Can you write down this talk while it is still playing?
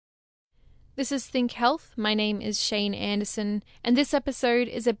This is Think Health. My name is Cheyne Anderson, and this episode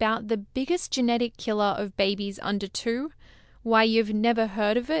is about the biggest genetic killer of babies under 2, why you've never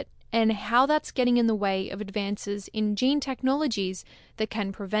heard of it, and how that's getting in the way of advances in gene technologies that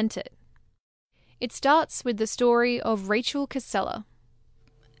can prevent it. It starts with the story of Rachael Casella.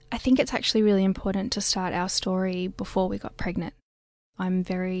 I think it's actually really important to start our story before we got pregnant. I'm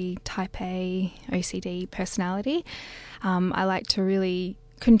very type A OCD personality. I like to really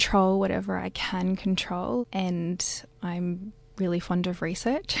control whatever I can control, and I'm really fond of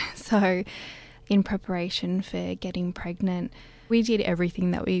research. So in preparation for getting pregnant, we did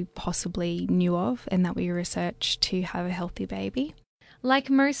everything that we possibly knew of and that we researched to have a healthy baby. Like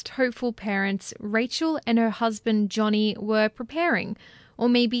most hopeful parents, Rachael and her husband Jonny were preparing, or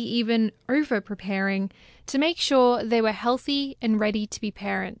maybe even over-preparing, to make sure they were healthy and ready to be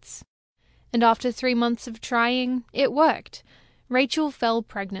parents. And after 3 months of trying, it worked. Rachael fell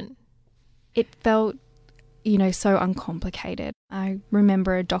pregnant. It felt, so uncomplicated. I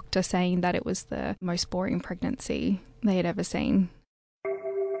remember a doctor saying that it was the most boring pregnancy they had ever seen.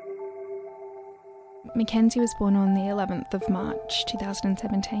 Mackenzie was born on the 11th of March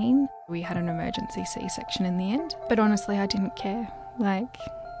 2017. We had an emergency C-section in the end, but honestly I didn't care.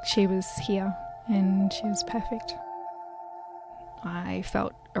 She was here and she was perfect. I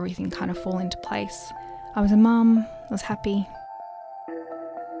felt everything kind of fall into place. I was a mum, I was happy.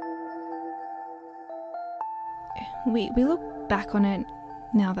 We look back on it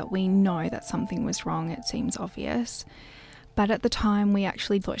now that we know that something was wrong. It seems obvious. But at the time, we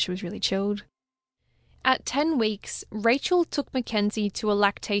actually thought she was really chilled. At 10 weeks, Rachael took Mackenzie to a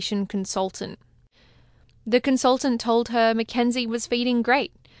lactation consultant. The consultant told her Mackenzie was feeding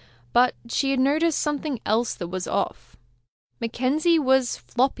great, but she had noticed something else that was off. Mackenzie was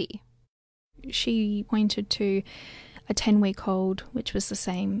floppy. She pointed to a 10-week-old, which was the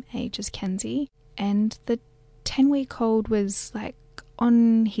same age as Kenzie, and the 10-week-old was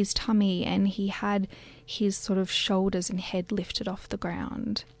on his tummy and he had his sort of shoulders and head lifted off the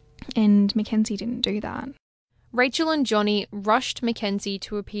ground. And Mackenzie didn't do that. Rachael and Jonny rushed Mackenzie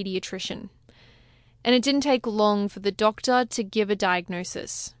to a paediatrician. And it didn't take long for the doctor to give a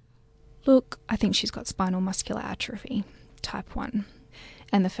diagnosis. Look, I think she's got spinal muscular atrophy type 1.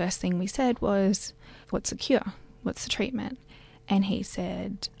 And the first thing we said was, what's the cure? What's the treatment? And he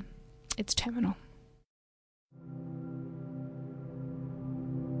said, it's terminal.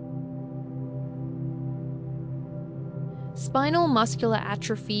 Spinal muscular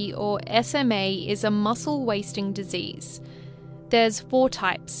atrophy, or SMA, is a muscle-wasting disease. There's 4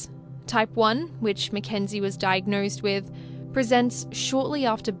 types. Type 1, which Mackenzie was diagnosed with, presents shortly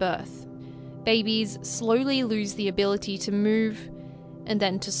after birth. Babies slowly lose the ability to move, and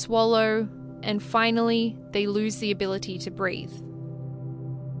then to swallow, and finally, they lose the ability to breathe.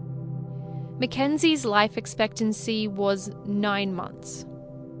 Mackenzie's life expectancy was 9 months.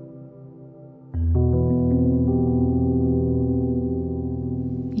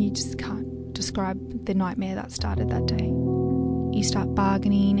 You just can't describe the nightmare that started that day. You start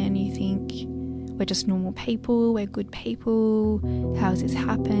bargaining and you think, we're just normal people, we're good people, how's this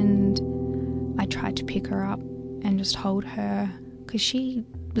happened? I tried to pick her up and just hold her because she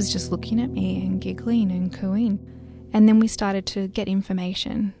was just looking at me and giggling and cooing. And then we started to get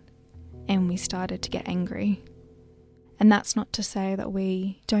information and we started to get angry. And that's not to say that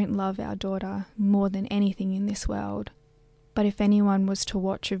we don't love our daughter more than anything in this world. But if anyone was to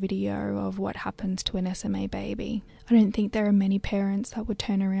watch a video of what happens to an SMA baby, I don't think there are many parents that would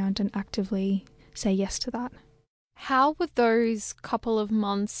turn around and actively say yes to that. How were those couple of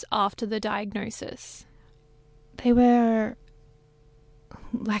months after the diagnosis? They were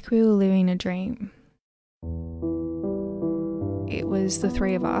like we were living a dream. It was the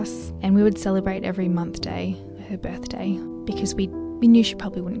 3 of us, and we would celebrate every month day, her birthday, because we knew she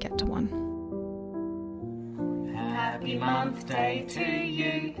probably wouldn't get to one. Happy month day to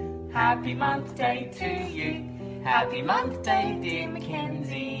you, happy month day to you, happy month day dear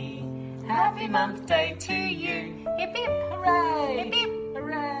Mackenzie, happy month day to you, hip hip hooray, hip hip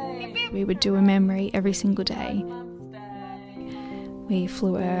hooray. Hip, hip, we would do a memory every single day. We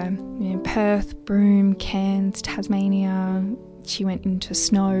flew her Perth, Broome, Cairns, Tasmania. She went into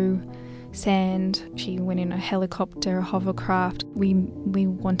snow, sand, she went in a helicopter, a hovercraft. We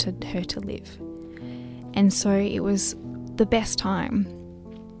wanted her to live. And so it was the best time.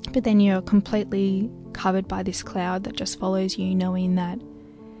 But then you're completely covered by this cloud that just follows you, knowing that,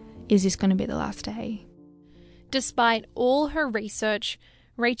 is this going to be the last day? Despite all her research,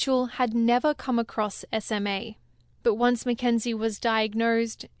 Rachael had never come across SMA. But once Mackenzie was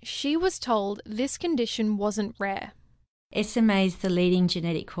diagnosed, she was told this condition wasn't rare. SMA is the leading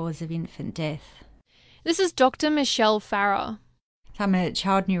genetic cause of infant death. This is Dr. Michelle Farrar. I'm a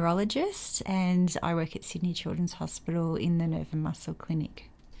child neurologist and I work at Sydney Children's Hospital in the Nerve and Muscle Clinic.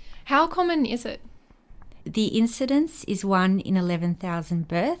 How common is it? The incidence is 1 in 11,000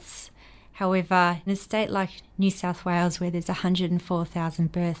 births. However, in a state like New South Wales, where there's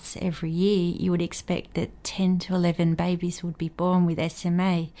 104,000 births every year, you would expect that 10 to 11 babies would be born with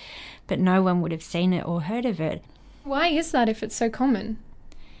SMA, but no one would have seen it or heard of it. Why is that if it's so common?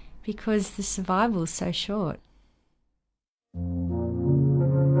 Because the survival is so short.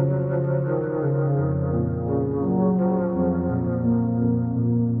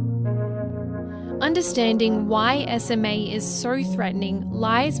 Understanding why SMA is so threatening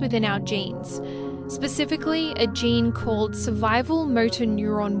lies within our genes, specifically a gene called survival motor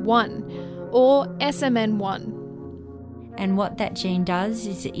neuron 1, or SMN1. And what that gene does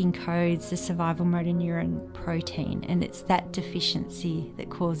is it encodes the survival motor neuron protein, and it's that deficiency that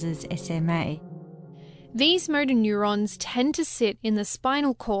causes SMA. These motor neurons tend to sit in the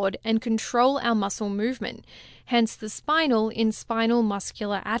spinal cord and control our muscle movement, hence the spinal in spinal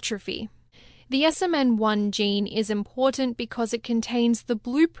muscular atrophy. The SMN1 gene is important because it contains the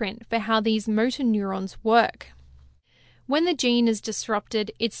blueprint for how these motor neurons work. When the gene is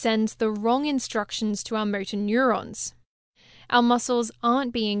disrupted, it sends the wrong instructions to our motor neurons. Our muscles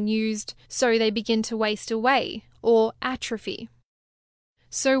aren't being used, so they begin to waste away, or atrophy.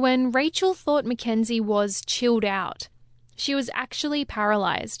 So when Rachael thought Mackenzie was chilled out, she was actually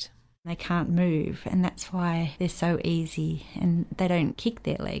paralysed. They can't move, and that's why they're so easy and they don't kick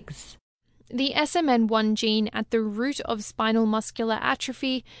their legs. The SMN1 gene at the root of spinal muscular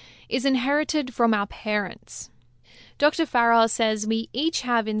atrophy is inherited from our parents. Dr. Farrar says we each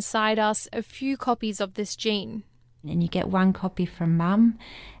have inside us a few copies of this gene. And you get 1 copy from mum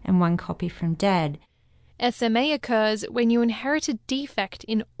and 1 copy from dad. SMA occurs when you inherit a defect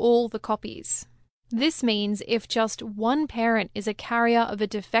in all the copies. This means if just one parent is a carrier of a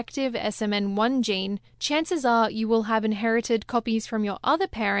defective SMN1 gene, chances are you will have inherited copies from your other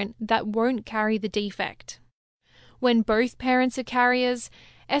parent that won't carry the defect. When both parents are carriers,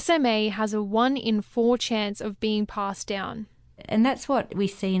 SMA has a 1 in 4 chance of being passed down. And that's what we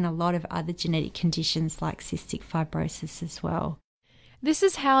see in a lot of other genetic conditions like cystic fibrosis as well. This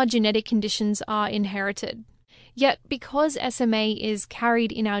is how genetic conditions are inherited. Yet, because SMA is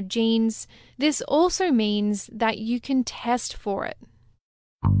carried in our genes, this also means that you can test for it.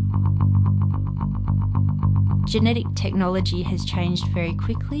 Genetic technology has changed very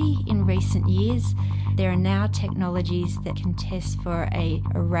quickly in recent years. There are now technologies that can test for an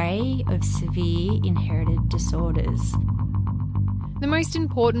array of severe inherited disorders. The most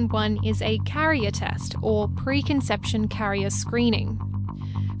important one is a carrier test, or preconception carrier screening.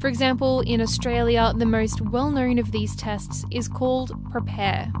 For example, in Australia, the most well-known of these tests is called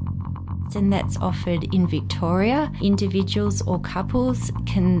Prepare. And that's offered in Victoria. Individuals or couples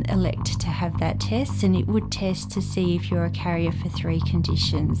can elect to have that test, and it would test to see if you're a carrier for 3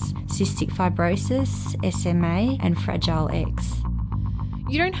 conditions: cystic fibrosis, SMA, and Fragile X.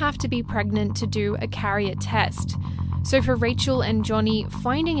 You don't have to be pregnant to do a carrier test. So for Rachael and Jonny,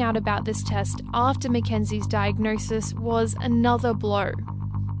 finding out about this test after Mackenzie's diagnosis was another blow.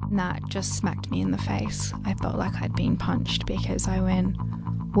 That just smacked me in the face. I felt like I'd been punched because I went,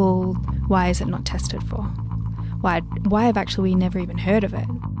 well, why is it not tested for? Why have actually we never even heard of it?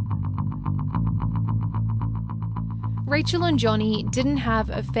 Rachael and Jonny didn't have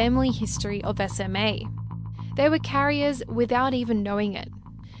a family history of SMA. They were carriers without even knowing it.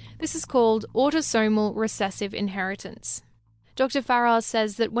 This is called autosomal recessive inheritance. Dr. Farrar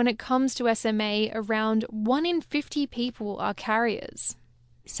says that when it comes to SMA, around 1 in 50 people are carriers.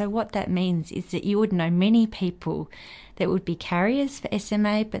 So what that means is that you would know many people that would be carriers for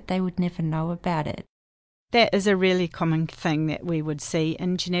SMA, but they would never know about it. That is a really common thing that we would see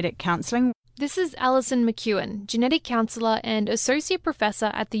in genetic counselling. This is Alison McEwen, genetic counsellor and associate professor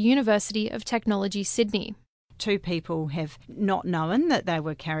at the University of Technology, Sydney. 2 people have not known that they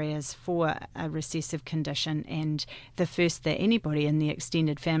were carriers for a recessive condition, and the first that anybody in the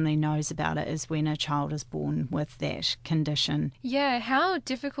extended family knows about it is when a child is born with that condition. Yeah, how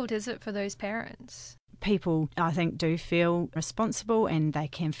difficult is it for those parents? People, I think, do feel responsible, and they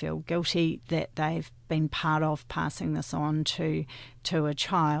can feel guilty that they've been part of passing this on to a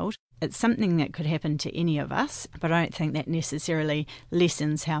child. It's something that could happen to any of us, but I don't think that necessarily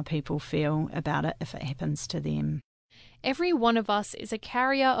lessens how people feel about it if it happens to them. Every one of us is a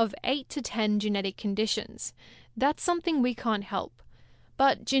carrier of 8 to 10 genetic conditions. That's something we can't help.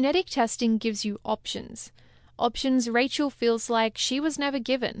 But genetic testing gives you options. Options Rachael feels like she was never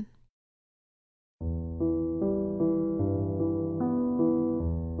given.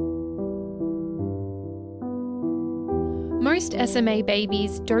 most SMA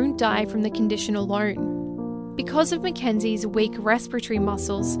babies don't die from the condition alone. Because of Mackenzie's weak respiratory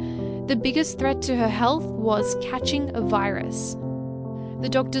muscles, the biggest threat to her health was catching a virus. The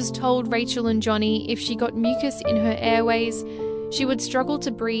doctors told Rachael and Jonny if she got mucus in her airways, she would struggle to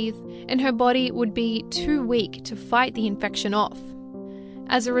breathe and her body would be too weak to fight the infection off.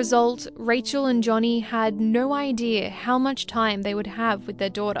 As a result, Rachael and Jonny had no idea how much time they would have with their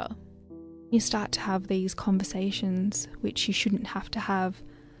daughter. You start to have these conversations which you shouldn't have to have.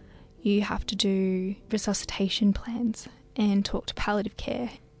 You have to do resuscitation plans and talk to palliative care.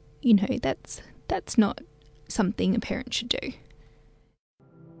 You know, that's not something a parent should do.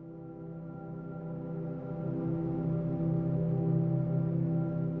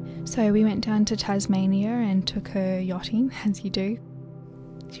 So we went down to Tasmania and took her yachting, as you do.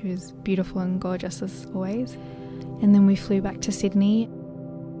 She was beautiful and gorgeous as always. And then we flew back to Sydney.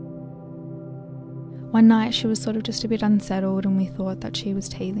 One night she was sort of just a bit unsettled and we thought that she was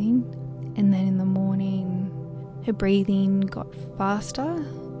teething. And then in the morning her breathing got faster.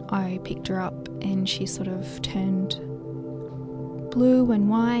 I picked her up and she sort of turned blue and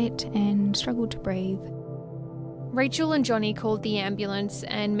white and struggled to breathe. Rachael and Jonny called the ambulance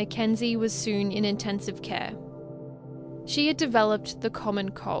and Mackenzie was soon in intensive care. She had developed the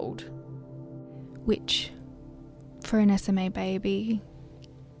common cold. Which, for an SMA baby,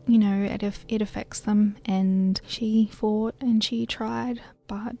 you know, it affects them, and she fought and she tried,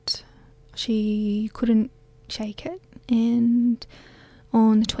 but she couldn't shake it. And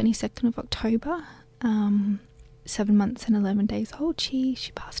on the 22nd of October, 7 months and 11 days old, she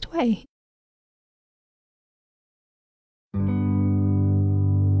passed away.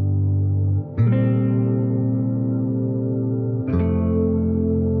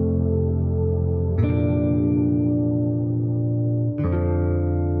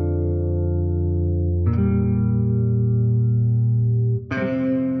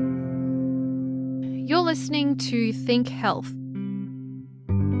 You're listening to Think Health.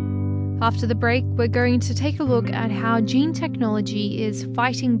 After the break, we're going to take a look at how gene technology is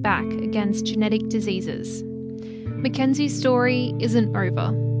fighting back against genetic diseases. Mackenzie's story isn't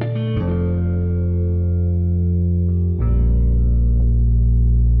over.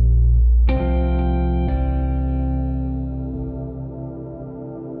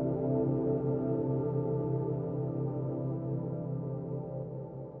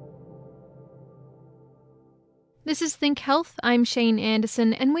 This is Think Health. I'm Cheyne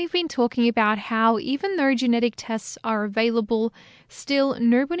Anderson, and we've been talking about how even though genetic tests are available, still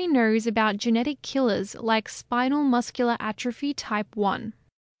nobody knows about genetic killers like Spinal Muscular Atrophy Type 1.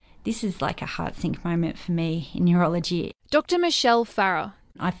 This is like a heart sink moment for me in neurology. Dr. Michelle Farrar.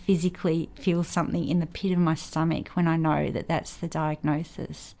 I physically feel something in the pit of my stomach when I know that that's the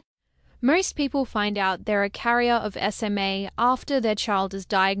diagnosis. Most people find out they're a carrier of SMA after their child is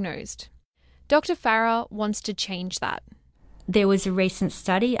diagnosed. Dr. Farrar wants to change that. There was a recent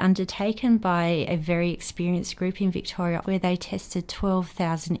study undertaken by a very experienced group in Victoria where they tested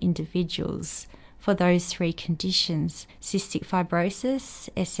 12,000 individuals for those three conditions: cystic fibrosis,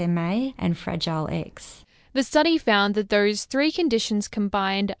 SMA, and Fragile X. The study found that those three conditions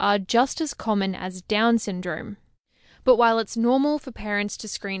combined are just as common as Down syndrome. But while it's normal for parents to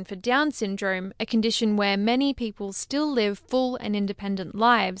screen for Down syndrome, a condition where many people still live full and independent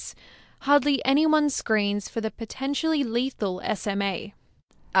lives, hardly anyone screens for the potentially lethal SMA.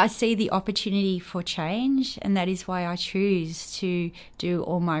 I see the opportunity for change, and that is why I choose to do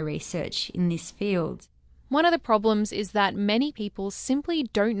all my research in this field. One of the problems is that many people simply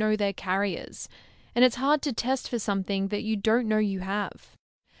don't know they're carriers, and it's hard to test for something that you don't know you have.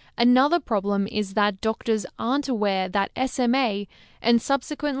 Another problem is that doctors aren't aware that SMA, and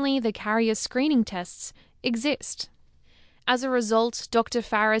subsequently the carrier screening tests, exist. As a result, Dr.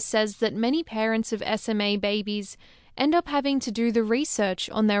 Farrar says that many parents of SMA babies end up having to do the research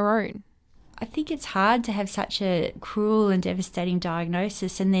on their own. I think it's hard to have such a cruel and devastating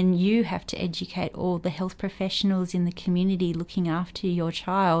diagnosis, and then you have to educate all the health professionals in the community looking after your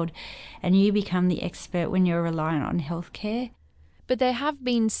child, and you become the expert when you're reliant on healthcare. But there have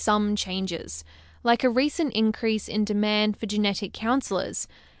been some changes, like a recent increase in demand for genetic counsellors,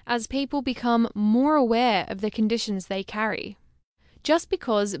 as people become more aware of the conditions they carry. Just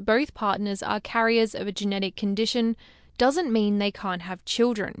because both partners are carriers of a genetic condition doesn't mean they can't have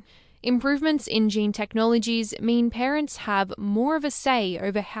children. Improvements in gene technologies mean parents have more of a say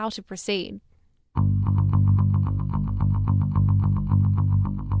over how to proceed.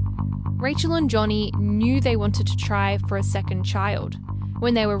 Rachael and Jonny knew they wanted to try for a second child.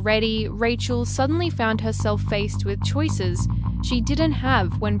 When they were ready, Rachael suddenly found herself faced with choices she didn't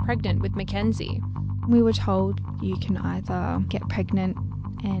have when pregnant with Mackenzie. We were told you can either get pregnant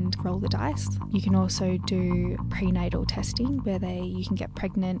and roll the dice. You can also do prenatal testing where you can get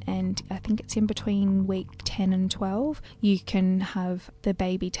pregnant, and I think it's in between week 10 and 12. You can have the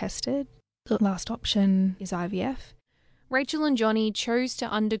baby tested. The last option is IVF. Rachael and Jonny chose to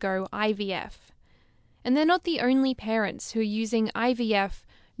undergo IVF. And they're not the only parents who are using IVF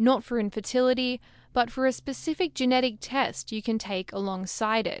not for infertility, but for a specific genetic test you can take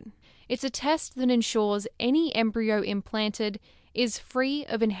alongside it. It's a test that ensures any embryo implanted is free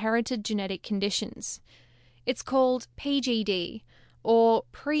of inherited genetic conditions. It's called PGD, or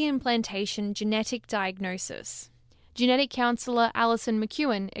pre-implantation genetic diagnosis. Genetic counsellor Alison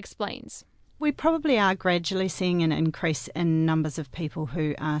McEwen explains. We probably are gradually seeing an increase in numbers of people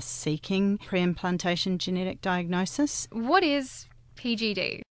who are seeking pre-implantation genetic diagnosis. What is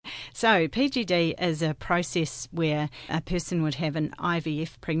PGD? So PGD is a process where a person would have an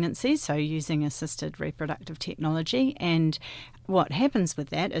IVF pregnancy, so using assisted reproductive technology, and what happens with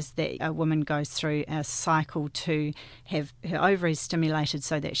that is that a woman goes through a cycle to have her ovaries stimulated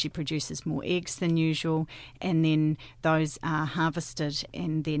so that she produces more eggs than usual, and then those are harvested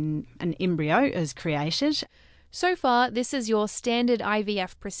and then an embryo is created. So far, this is your standard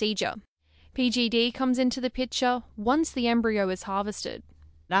IVF procedure. PGD comes into the picture once the embryo is harvested.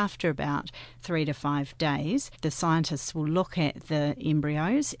 After about 3 to 5 days, the scientists will look at the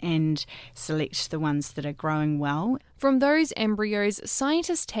embryos and select the ones that are growing well. From those embryos,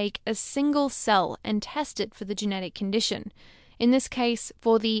 scientists take a single cell and test it for the genetic condition, in this case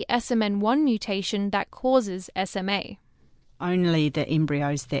for the SMN1 mutation that causes SMA. Only the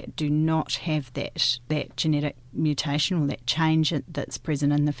embryos that do not have that genetic mutation or that change that's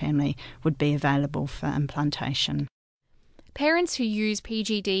present in the family would be available for implantation. Parents who use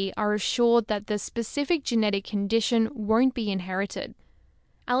PGD are assured that the specific genetic condition won't be inherited.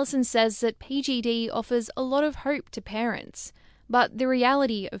 Alison says that PGD offers a lot of hope to parents, but the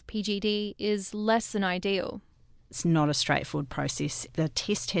reality of PGD is less than ideal. It's not a straightforward process. The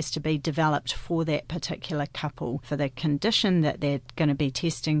test has to be developed for that particular couple, for the condition that they're going to be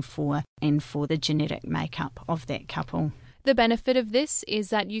testing for, and for the genetic makeup of that couple. The benefit of this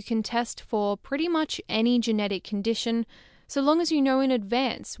is that you can test for pretty much any genetic condition, so long as you know in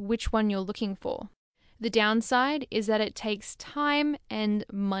advance which one you're looking for. The downside is that it takes time and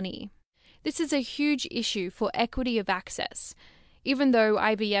money. This is a huge issue for equity of access. Even though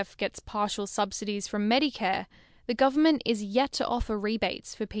IVF gets partial subsidies from Medicare, the government is yet to offer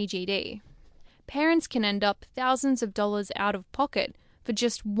rebates for PGD. Parents can end up thousands of dollars out of pocket for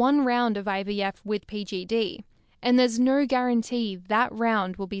just one round of IVF with PGD, and there's no guarantee that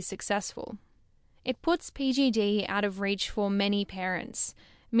round will be successful. It puts PGD out of reach for many parents,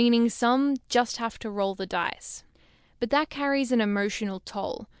 meaning some just have to roll the dice. But that carries an emotional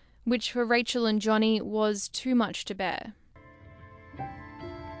toll, which for Rachael and Jonny was too much to bear.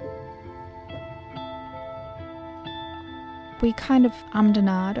 We kind of ummed and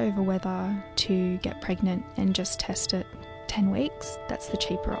ahed over whether to get pregnant and just test it 10 weeks. That's the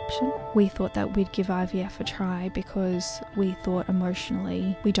cheaper option. We thought that we'd give IVF a try because we thought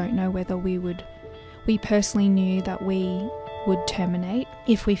emotionally we don't know whether we personally knew that we would terminate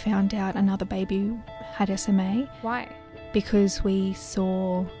if we found out another baby had SMA. Why? Because we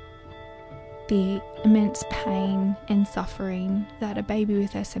saw the immense pain and suffering that a baby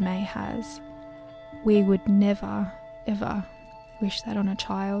with SMA has. We would never, ever wish that on a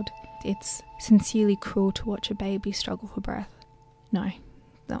child. It's sincerely cruel to watch a baby struggle for breath. No,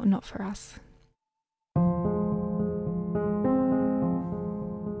 not for us.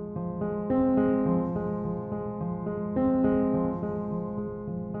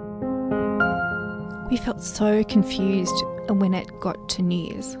 We felt so confused when it got to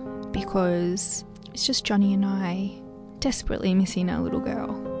New Year's because it's just Jonny and I desperately missing our little girl.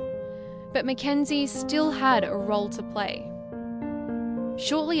 But Mackenzie still had a role to play.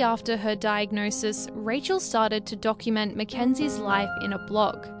 Shortly after her diagnosis, Rachael started to document Mackenzie's life in a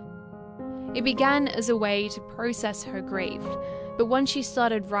blog. It began as a way to process her grief, but once she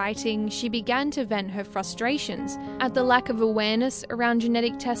started writing, she began to vent her frustrations at the lack of awareness around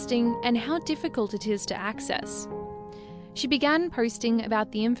genetic testing and how difficult it is to access. She began posting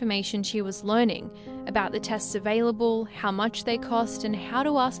about the information she was learning, about the tests available, how much they cost, and how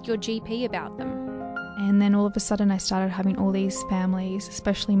to ask your GP about them. And then all of a sudden I started having all these families,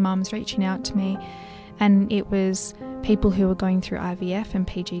 especially mums, reaching out to me, and it was people who were going through IVF and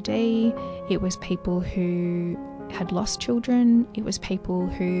PGD, it was people who had lost children, it was people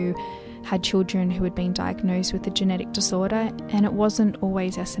who had children who had been diagnosed with a genetic disorder, and it wasn't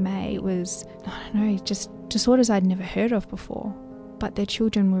always SMA, it was, I don't know, just disorders I'd never heard of before, but their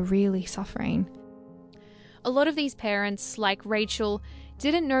children were really suffering. A lot of these parents, like Rachael,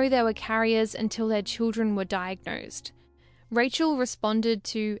 didn't know they were carriers until their children were diagnosed. Rachael responded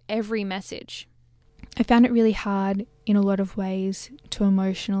to every message. I found it really hard in a lot of ways to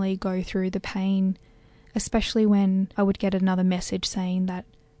emotionally go through the pain, especially when I would get another message saying that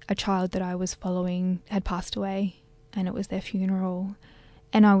a child that I was following had passed away and it was their funeral,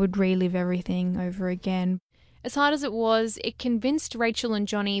 and I would relive everything over again. As hard as it was, it convinced Rachael and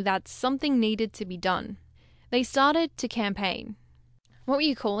Jonny that something needed to be done. They started to campaign. What were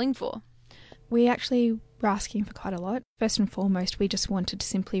you calling for? We actually were asking for quite a lot. First and foremost, we just wanted to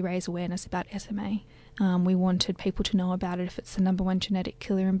simply raise awareness about SMA. We wanted people to know about it if it's the number one genetic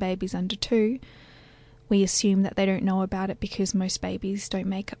killer in babies under 2. We assume that they don't know about it because most babies don't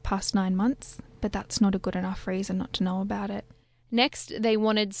make it past 9 months, but that's not a good enough reason not to know about it. Next, they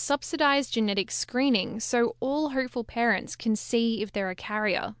wanted subsidised genetic screening so all hopeful parents can see if they're a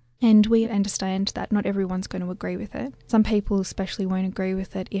carrier. And we understand that not everyone's going to agree with it. Some people especially won't agree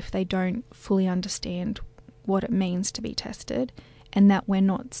with it if they don't fully understand what it means to be tested, and that we're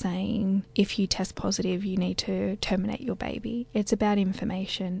not saying if you test positive you need to terminate your baby. It's about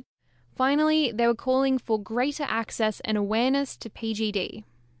information. Finally, they were calling for greater access and awareness to PGD.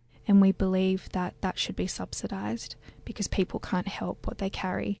 And we believe that that should be subsidised because people can't help what they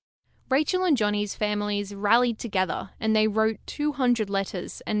carry. Rachael and Jonny's families rallied together and they wrote 200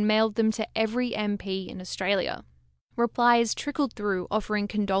 letters and mailed them to every MP in Australia. Replies trickled through offering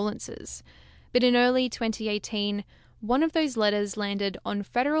condolences, but in early 2018, one of those letters landed on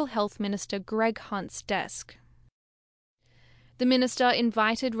Federal Health Minister Greg Hunt's desk. The minister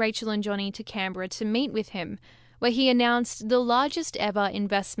invited Rachael and Jonny to Canberra to meet with him, where he announced the largest ever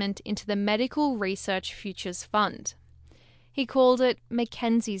investment into the Medical Research Futures Fund. He called it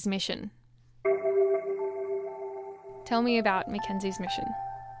Mackenzie's mission. Tell me about Mackenzie's mission.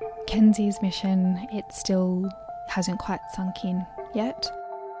 Mackenzie's mission, it still hasn't quite sunk in yet.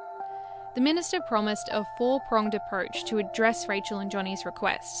 The minister promised a 4-pronged approach to address Rachael and Jonny's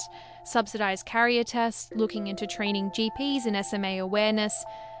requests: subsidised carrier tests, looking into training GPs in SMA awareness,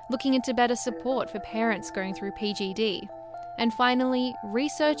 looking into better support for parents going through PGD, and finally,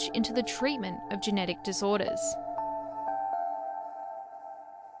 research into the treatment of genetic disorders.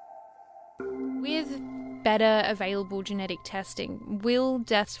 With better available genetic testing, will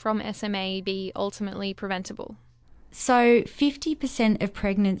deaths from SMA be ultimately preventable? So 50% of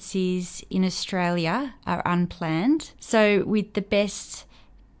pregnancies in Australia are unplanned. So with the best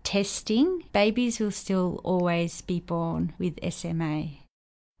testing, babies will still always be born with SMA.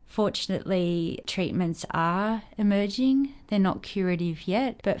 Fortunately, treatments are emerging. They're not curative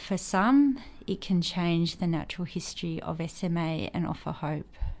yet, but for some, it can change the natural history of SMA and offer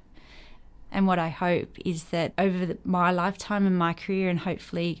hope. And what I hope is that over my lifetime and my career, and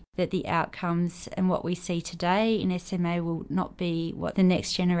hopefully that the outcomes and what we see today in SMA will not be what the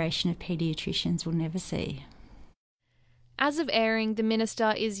next generation of paediatricians will never see. As of airing, the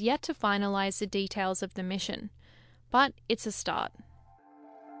minister is yet to finalise the details of the mission, but it's a start.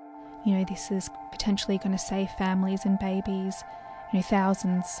 You know, this is potentially going to save families and babies,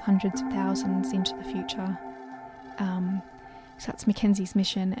 thousands, hundreds of thousands into the future. So that's Mackenzie's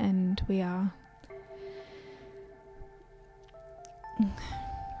mission, and we are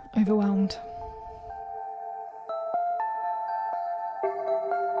overwhelmed.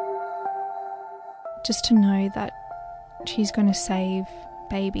 Just to know that she's going to save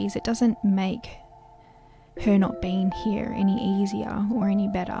babies, it doesn't make her not being here any easier or any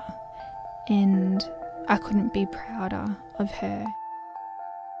better. And I couldn't be prouder of her.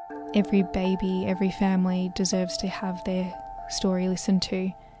 Every baby, every family deserves to have their story listened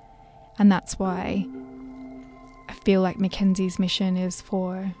to, and that's why I feel like Mackenzie's mission is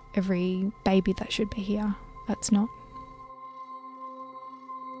for every baby that should be here that's not.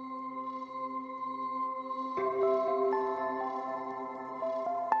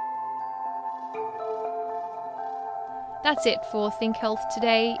 That's it for Think Health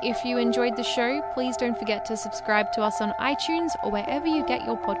today. If you enjoyed the show, please don't forget to subscribe to us on iTunes or wherever you get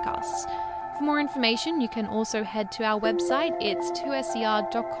your podcasts. For more information, you can also head to our website. It's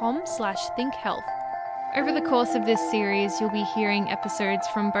 2ser.com/thinkhhealth. Over the course of this series, you'll be hearing episodes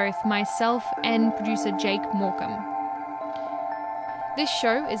from both myself and producer Jake Morecambe. This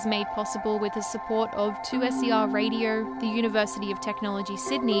show is made possible with the support of 2SER Radio, the University of Technology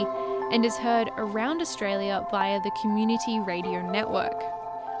Sydney, and is heard around Australia via the Community Radio Network.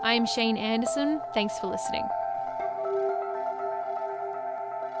 I am Cheyne Anderson. Thanks for listening.